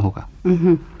मेरा आना होगा।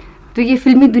 तो ये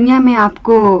फिल्मी दुनिया में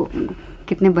आपको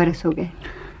कितने बरस हो गए?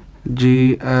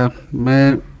 जी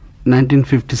मैं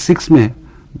 1956 में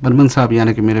बर्मन साहब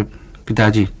यानी कि मेरे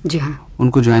पिताजी जी हाँ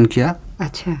उनको ज्वाइन किया।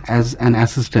 अच्छा। एज एन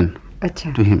असिस्टेंट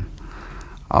अच्छा टू हिम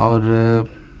और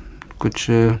कुछ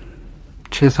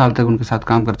 6 साल तक उनके साथ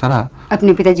काम करता रहा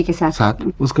अपने पिताजी के साथ।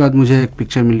 उसके बाद मुझे एक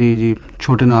पिक्चर मिली जी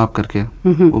छोटे नवाब करके।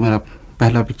 वो मेरा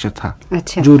पहला पिक्चर था।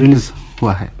 अच्छा। जो रिलीज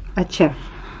हुआ है। अच्छा।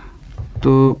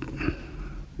 तो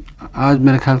आज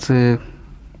मेरे ख्याल से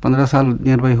 15 साल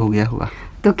नियर बाई हो गया हुआ।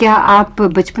 तो क्या आप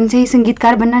बचपन से ही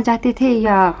संगीतकार बनना चाहते थे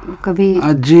या कभी?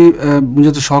 जी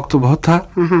मुझे तो शौक तो बहुत था।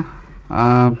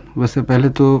 वैसे पहले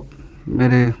तो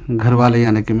मेरे घर वाले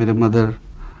यानी कि मेरे मदर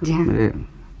मेरे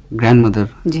ग्रैंड मदर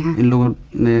इन लोगों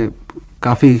ने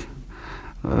काफ़ी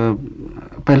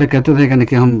पहले कहते थे यानी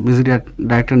कि हम म्यूजिक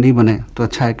डायरेक्टर नहीं बने तो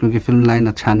अच्छा है क्योंकि फिल्म लाइन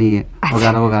अच्छा नहीं है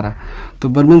वगैरह वगैरह। तो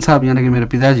बर्मन साहब यानी कि मेरे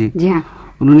पिताजी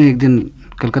उन्होंने एक दिन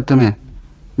कलकत्ता में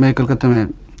मैं कलकत्ता में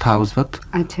था उस वक्त।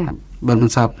 अच्छा। बर्मन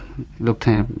साहब लोग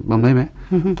थे बम्बई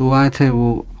में तो वो आए थे।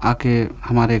 वो आके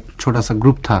हमारे एक छोटा सा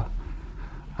ग्रुप था।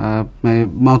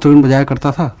 मैं माउथोर्गन बजाया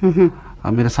करता था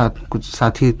और मेरे साथ कुछ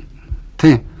साथी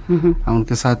थे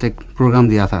उनके साथ एक प्रोग्राम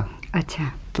दिया था। अच्छा।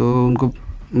 तो उनको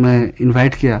मैं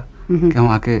इनवाइट किया कि हम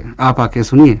आप आके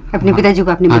सुनिए। अपने पिताजी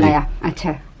को आपने बुलाया?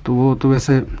 अच्छा। तो वो तो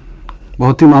वैसे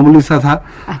बहुत ही मामूली सा था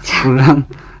प्रोग्राम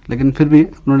लेकिन फिर भी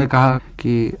उन्होंने कहा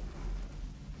कि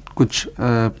कुछ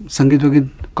संगीत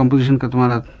वगीत कंपोजिशन का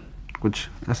तुम्हारा कुछ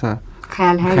ऐसा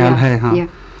ख्याल है। हाँ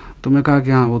तो मैं कहा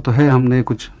कि हाँ वो तो है हमने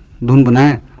कुछ धुन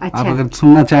बनाए। अच्छा। आप अगर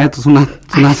सुनना चाहे तो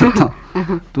सुना सकता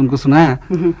हूँ। तो उनको सुनाया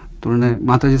तो उन्होंने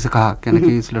माता जी से कहा कहने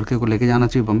कि इस लड़के को लेके जाना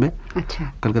चाहिए बम्बे।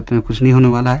 अच्छा। कलकत्ते में कुछ नहीं होने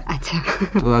वाला है।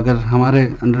 अच्छा। तो अगर हमारे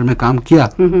अंडर में काम किया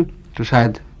तो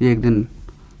शायद ये एक दिन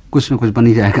कुछ न कुछ बन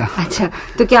ही जाएगा। अच्छा।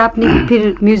 तो क्या आपने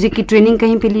फिर म्यूजिक की ट्रेनिंग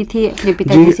कहीं पे ली थी अपने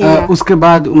पिताजी से? उसके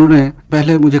बाद उन्होंने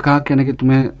पहले मुझे कहा कहने कि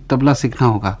तुम्हें तबला सीखना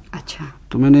होगा। अच्छा।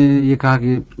 तो मैंने ये कहा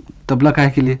कि तबला काहे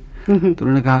के लिए? तो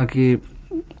उन्होंने कहा कि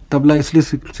तबला इसलिए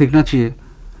सीखना चाहिए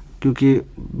क्योंकि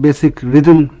बेसिक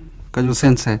रिदम का जो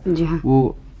सेंस है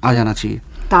वो आ जाना चाहिए।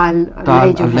 ताल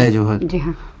लय जो है। जी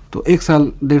हाँ। तो 1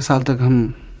 साल 1.5 साल तक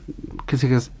हम किसी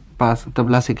के पास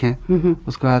तबला सीखे।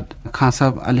 उसके बाद खान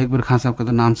साहब अली अकबर खान साहब का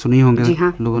तो नाम सुनी होंगे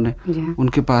लोगों ने।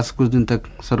 उनके पास कुछ दिन तक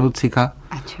सरोद सीखा।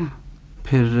 अच्छा।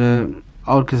 फिर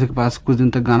और किसी के पास कुछ दिन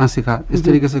तक गाना सीखा। इस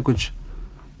तरीके से कुछ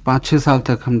 5-6 साल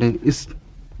तक हमने इस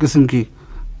किस्म की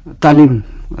तालीम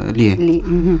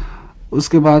लिए।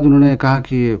 उसके बाद उन्होंने कहा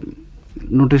कि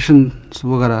नोटेशन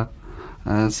वगैरह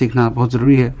सीखना बहुत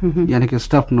जरूरी है यानी कि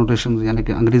स्टफ नोटेशन यानी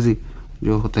कि अंग्रेजी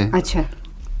जो होते हैं। अच्छा।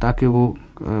 ताकि वो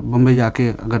बम्बई जाके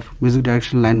अगर म्यूजिक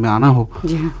डायरेक्शन लाइन में आना हो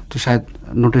तो शायद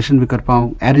नोटेशन भी कर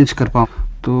पाऊँ अरेंज कर पाऊँ।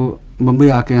 तो बम्बई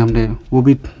आके हमने वो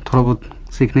भी थोड़ा बहुत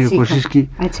सीखने की कोशिश की।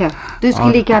 अच्छा। तो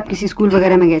इसके लिए क्या आप किसी स्कूल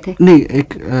वगैरह में गए थे? नहीं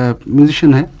एक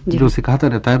म्यूजिशियन है जो सिखाता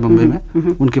रहता है बम्बई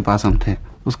में उनके पास हम थे।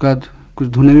 उसके बाद कुछ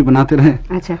धुनें भी बनाते रहे।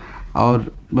 अच्छा।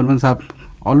 और बर्मन साहब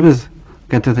ऑलवेज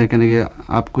कहते थे कि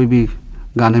आप कोई भी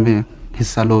गाने में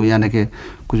हिस्सा लो यानी कि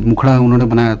कुछ मुखड़ा उन्होंने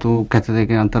बनाया तो कहते थे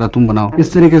कि अंतरा तुम बनाओ।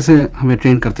 इस तरीके से हमें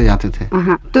ट्रेन करते जाते थे।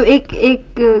 तो एक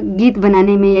गीत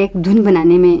बनाने में एक धुन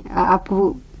बनाने में आपको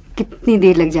कितनी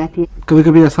देर लग जाती है? कभी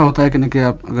कभी ऐसा होता है कि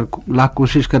आप अगर लाख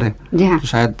कोशिश करें तो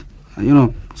शायद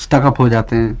स्टक अप हो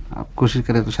जाते हैं। आप कोशिश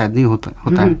करें तो शायद नहीं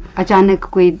होता है। अचानक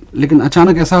कोई लेकिन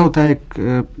अचानक ऐसा होता है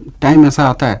एक टाइम ऐसा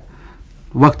आता है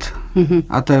वक्त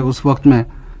आता है उस वक्त में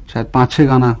शायद 5-6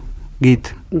 गाना गीत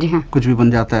कुछ भी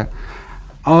बन जाता है।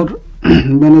 और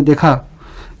मैंने देखा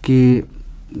कि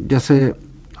जैसे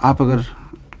आप अगर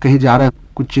कहीं जा रहे हैं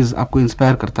कुछ चीज आपको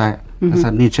इंस्पायर करता है जैसा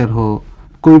नेचर हो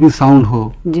कोई भी साउंड हो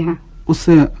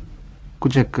उससे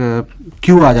कुछ एक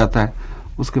क्यू आ जाता है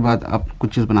उसके बाद आप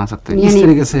कुछ चीज बना सकते हैं इस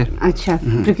तरीके से। अच्छा।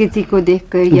 प्रकृति को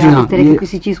देखकर या इस तरह की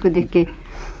किसी चीज को देख के।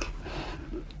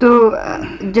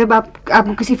 तो जब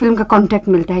आपको किसी फिल्म का कॉन्ट्रैक्ट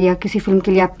मिलता है या किसी फिल्म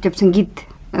के लिए आप जब संगीत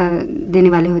देने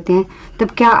वाले होते हैं तब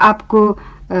क्या आपको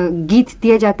गीत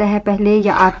दिया जाता है पहले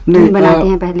या आप धुन बनाते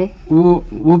हैं पहले?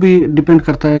 वो भी डिपेंड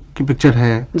करता है कि पिक्चर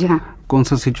है, जी हाँ, कौन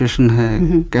सा सिचुएशन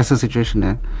है, कैसा सिचुएशन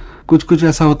है। कुछ कुछ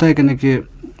ऐसा होता है कि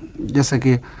जैसा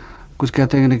कि कुछ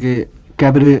कहते हैं कि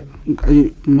कैबरे,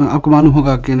 आपको मालूम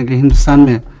होगा कि हिंदुस्तान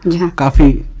में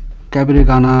काफी कैबरे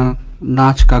गाना,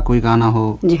 नाच का कोई गाना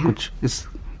हो, कुछ इस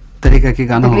तरीके की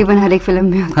गाना तकरीबन हर एक फिल्म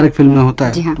में होता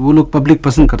है। हाँ। तो वो लोग पब्लिक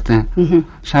पसंद करते हैं।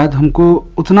 शायद हमको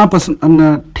उतना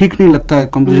पसंद ठीक नहीं लगता है,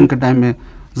 कॉम्पोजिशन के टाइम में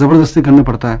जबरदस्ती करना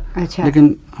पड़ता है। अच्छा।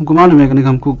 लेकिन हमको मालूम है कि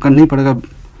हमको करना ही पड़ेगा,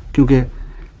 क्योंकि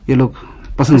ये लोग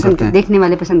पसंद करते हैं, देखने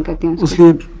वाले पसंद करते हैं।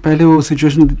 उसके पहले वो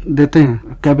सिचुएशन देते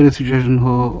हैं, कैबरे सिचुएशन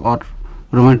हो और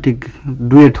रोमांटिक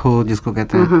डुएट हो जिसको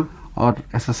कहते हैं, और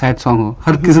ऐसा सैड सॉन्ग हो,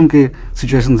 हर किस्म के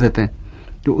सिचुएशन देते हैं।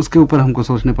 तो उसके ऊपर हमको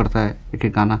सोचना पड़ता है एक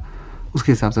एक गाना,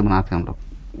 उसके हिसाब से बनाते हैं हम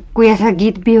लोग। कोई ऐसा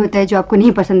गीत भी होता है जो आपको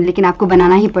नहीं पसंद लेकिन आपको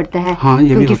बनाना ही पड़ता है? हाँ, ये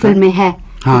क्योंकि फिल्म में है,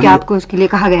 क्योंकि आपको उसके लिए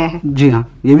कहा गया है। जी हाँ,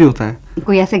 ये भी होता है।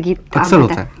 कोई ऐसा गीत अक्सर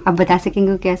होता है, आप बता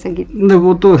सकेंगे क्या ऐसा गीत?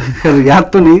 वो तो याद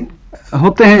तो नहीं,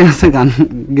 होते हैं ऐसे गाने,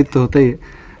 गीत तो होते ही,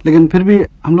 लेकिन फिर भी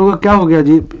हम लोग का क्या हो गया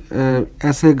जी,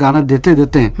 ऐसे गाना देते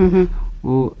देते हैं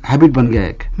वो हैबिट बन गया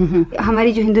एक।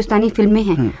 हमारी जो हिंदुस्तानी फिल्में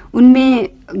हैं उनमें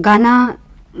गाना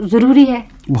जरूरी है?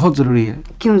 बहुत जरूरी है।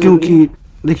 क्योंकि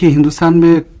देखिए, हिंदुस्तान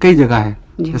में कई जगह है,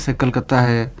 जैसे कलकत्ता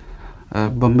है,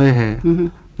 बम्बई है,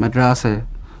 मद्रास है,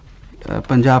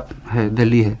 पंजाब है,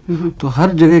 दिल्ली है, तो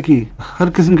हर जगह की हर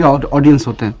किस्म के ऑडियंस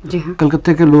होते हैं।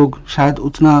 कलकत्ते के लोग शायद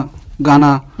उतना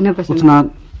गाना उतना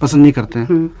पसंद नहीं करते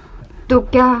हैं। तो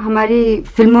क्या हमारी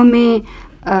फिल्मों में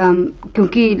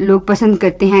क्योंकि लोग पसंद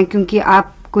करते हैं, क्योंकि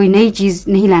आप कोई नई चीज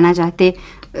नहीं लाना चाहते,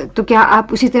 तो क्या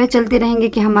आप उसी तरह चलते रहेंगे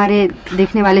कि हमारे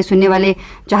देखने वाले सुनने वाले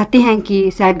चाहते हैं कि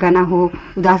सैड गाना हो,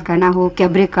 उदास गाना हो,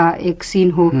 कैबरे का एक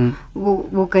सीन हो,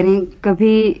 वो करें?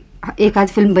 कभी एक आध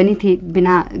फिल्म बनी थी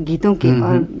बिना गीतों के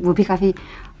और वो भी काफी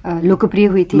लोकप्रिय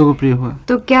हुई थी। लोकप्रिय हुआ।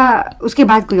 तो क्या उसके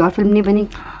बाद कोई और फिल्म नहीं बनी?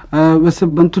 वैसे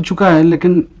बन तो चुका है,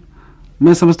 लेकिन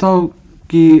मैं समझता हूँ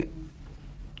कि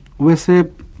वैसे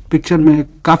पिक्चर में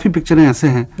काफी पिक्चरें ऐसे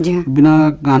हैं बिना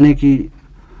गाने की,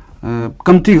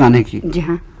 कमती गाने की, जी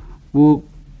हाँ, वो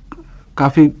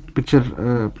काफी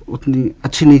पिक्चर उतनी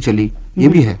अच्छी नहीं चली, ये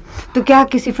भी है। तो क्या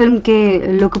किसी फिल्म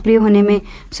के लोकप्रिय होने में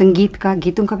संगीत का,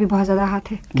 गीतों का भी बहुत ज्यादा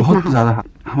हाथ है? बहुत ज्यादा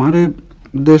हाथ। हमारे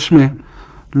देश में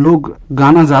लोग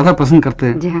गाना ज्यादा पसंद करते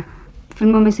हैं। जी हाँ,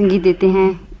 फिल्मों में संगीत देते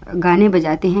हैं, गाने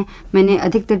बजाते हैं। मैंने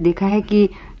अधिकतर देखा है कि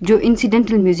जो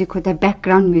इंसिडेंटल म्यूजिक होता है,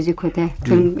 बैकग्राउंड म्यूजिक होता है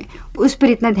फिल्म में, उस पर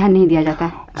इतना ध्यान नहीं दिया जाता।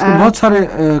 उसके बहुत सारे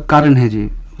कारण है जी।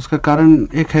 उसका कारण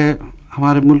एक है,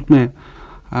 हमारे मुल्क में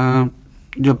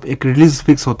जब एक रिलीज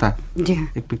फिक्स होता है, जी हाँ,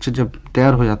 एक पिक्चर जब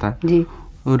तैयार हो जाता है जी,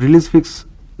 और रिलीज फिक्स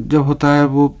जब होता है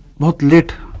वो बहुत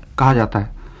लेट कहा जाता है,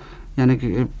 यानी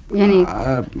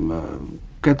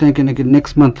कहते हैं कि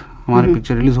नेक्स्ट मंथ हमारी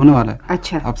पिक्चर रिलीज होने वाला है।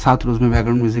 अच्छा, आप 7 रोज में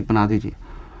बैकग्राउंड म्यूजिक बना दीजिए।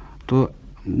 तो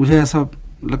मुझे ऐसा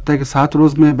लगता है कि 7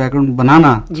 रोज में बैकग्राउंड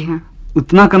बनाना, जी हाँ,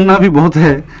 उतना करना भी बहुत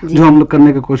है जो हम लोग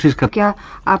करने की कोशिश करते। क्या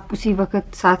आप उसी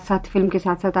वक्त साथ साथ फिल्म के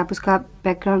साथ साथ आप उसका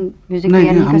बैकग्राउंड म्यूजिक नहीं,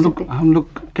 हम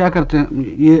लोग क्या करते हैं,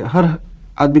 ये हर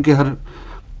आदमी के हर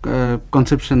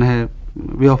कॉन्सेप्शन है,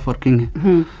 वे ऑफ वर्किंग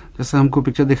है। जैसे हमको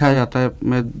पिक्चर दिखाया जाता है,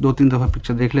 मैं 2-3 दफा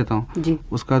पिक्चर देख लेता हूँ,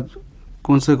 उसका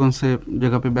कौन से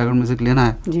जगह पे बैकग्राउंड म्यूजिक लेना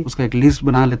है उसका एक लिस्ट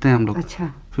बना लेते हैं हम लोग।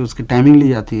 अच्छा, फिर उसकी टाइमिंग ली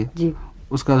जाती है,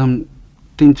 उसका हम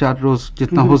 3-4 रोज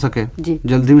जितना हो सके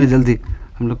जल्दी में जल्दी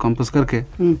हम लोग कंपोज करके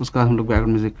उसका हम लोग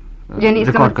बैकग्राउंड म्यूजिक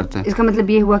रिकॉर्ड करते हैं। इसका मतलब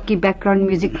ये हुआ कि बैकग्राउंड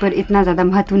म्यूजिक पर इतना ज्यादा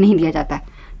महत्व नहीं दिया जाता है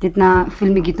जितना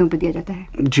फिल्मी गीतों पर दिया जाता है।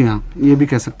 जी हाँ, ये भी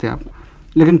कह सकते हैं आप।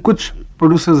 लेकिन कुछ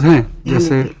प्रोड्यूसर्स हैं,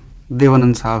 जैसे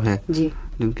देवानंद साहब है,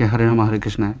 जिनके हरे राम हरे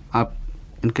कृष्ण है, आप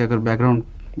इनके अगर बैकग्राउंड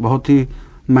बहुत ही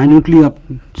माइन्यूटली आप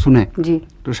सुने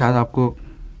तो शायद आपको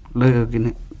लगेगा कि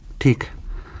नहीं ठीक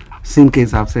सीन के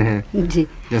हिसाब से है जी।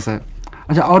 जैसा।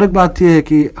 अच्छा, और एक बात यह है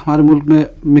कि हमारे मुल्क में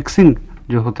मिक्सिंग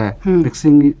जो होता है,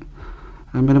 मिक्सिंग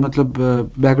मेरा मतलब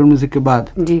बैकग्राउंड म्यूजिक के बाद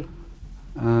जी,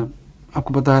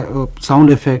 आपको पता है साउंड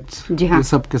इफेक्ट्स ये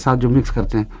सब के साथ जो मिक्स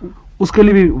करते हैं, उसके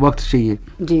लिए भी वक्त चाहिए।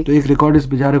 तो एक रिकॉर्डिस्ट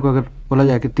बेचारे को अगर बोला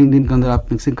जाए कि 3 दिन के अंदर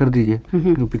आप मिक्सिंग कर दीजिए,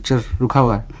 क्योंकि पिक्चर रुका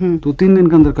हुआ है, तो 3 दिन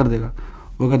के अंदर कर देगा।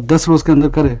 वो अगर 10 रोज के अंदर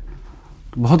करे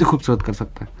तो बहुत ही खूबसूरत कर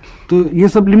सकता है। तो ये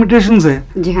सब लिमिटेशंस है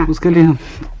जी हाँ। उसके लिए हम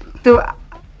तो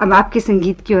अब आपके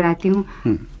संगीत की ओर आती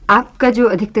हूँ। आपका जो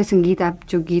अधिकतर संगीत, आप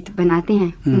जो गीत बनाते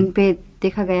हैं उन पे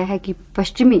देखा गया है कि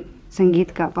पश्चिमी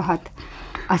संगीत का बहुत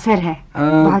असर है,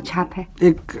 बहुत छाप है।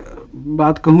 एक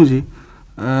बात कहूँ जी,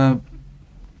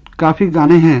 काफी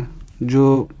गाने हैं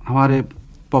जो हमारे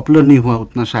पॉपुलर नहीं हुआ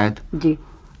उतना शायद जी।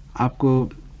 आपको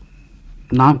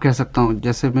नाम कह सकता हूँ,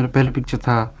 जैसे मेरा पहला पिक्चर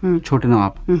था छोटे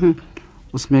नवाब,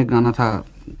 उसमें एक गाना था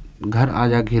घर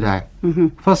आजा घिरा है,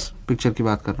 फर्स्ट पिक्चर की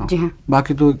बात कर रहा हूँ।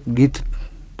 बाकी तो गीत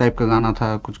टाइप का गाना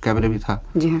था, कुछ कैबरे भी था।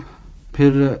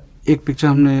 फिर एक पिक्चर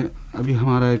हमने अभी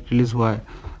हमारा रिलीज हुआ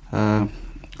है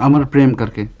अमर प्रेम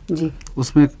करके,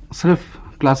 उसमें सिर्फ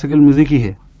क्लासिकल म्यूजिक ही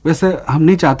है। वैसे हम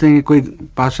नहीं चाहते हैं कि कोई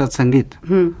पाश्चात्य संगीत,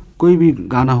 कोई भी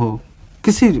गाना हो,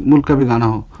 किसी मुल्क का भी गाना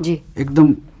हो,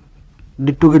 एकदम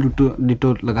डिट्टो के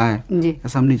डिट्टो लगाए,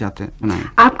 ऐसा हम नहीं चाहते बनाए।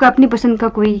 आपका अपनी पसंद का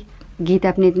कोई गीत,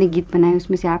 आपने इतने गीत बनाए,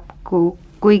 उसमें से आपको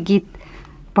कोई गीत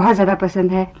बहुत ज्यादा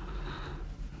पसंद है?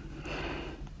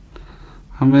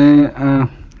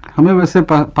 हमें वैसे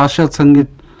पाश्चात्य संगीत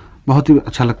बहुत ही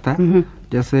अच्छा लगता है।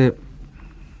 जैसे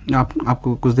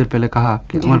आपको कुछ देर पहले कहा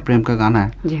कि अमर प्रेम का गाना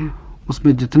है,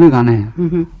 उसमें जितने गाने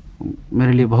हैं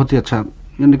मेरे लिए बहुत ही अच्छा,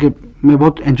 यानी कि मैं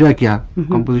बहुत एंजॉय किया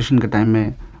कंपोजिशन के टाइम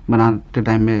में, बनाते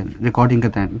टाइम में, रिकॉर्डिंग के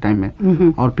टाइम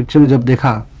में, और पिक्चर में जब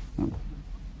देखा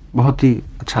बहुत ही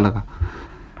अच्छा लगा।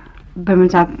 बर्मन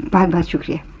साहब बहुत बहुत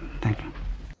शुक्रिया। Thank you.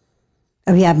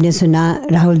 अभी आपने सुना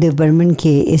राहुल देव बर्मन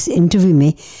के इस इंटरव्यू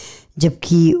में,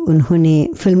 जबकि उन्होंने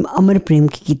फिल्म अमर प्रेम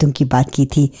के गीतों की बात की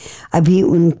थी। अभी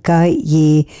उनका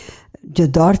ये जो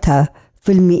दौर था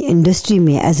फिल्मी इंडस्ट्री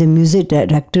में एज ए म्यूज़िक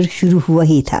डायरेक्टर शुरू हुआ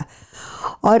ही था,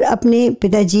 और अपने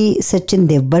पिताजी सचिन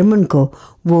देव बर्मन को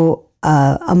वो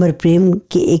अमर प्रेम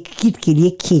के एक गीत के लिए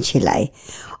खींच लाए।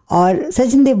 और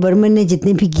सचिन देव बर्मन ने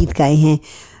जितने भी गीत गाए हैं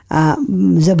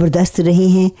ज़बरदस्त रहे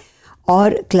हैं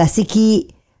और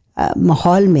क्लासिकी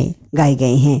माहौल में गाए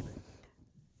गए हैं।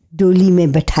 डोली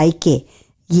में बैठाई के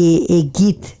ये एक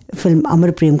गीत फिल्म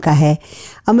अमर प्रेम का है।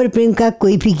 अमर प्रेम का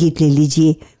कोई भी गीत ले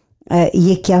लीजिए,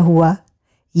 ये क्या हुआ,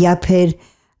 या फिर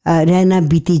रहना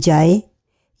बीती जाए,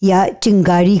 या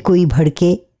चिंगारी कोई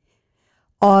भड़के,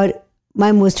 और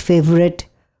माय मोस्ट फेवरेट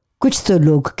कुछ तो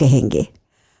लोग कहेंगे।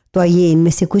 तो आइए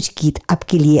इनमें से कुछ गीत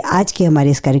आपके लिए आज के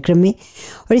हमारे इस कार्यक्रम में,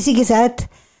 और इसी के साथ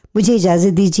मुझे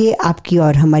इजाज़त दीजिए। आपकी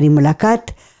और हमारी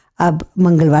मुलाकात अब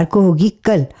मंगलवार को होगी।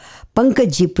 कल पंकज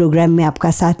जी प्रोग्राम में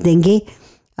आपका साथ देंगे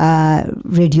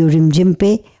रेडियो रिमझिम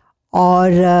पे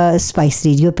और स्पाइस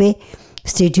रेडियो पे।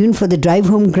 Stay tuned for the drive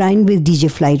home grind with DJ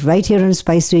flight right here on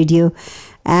spice radio,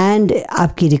 and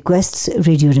आपकी रिक्वेस्ट्स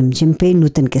रेडियो रिमझिम पे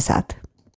नूतन के साथ।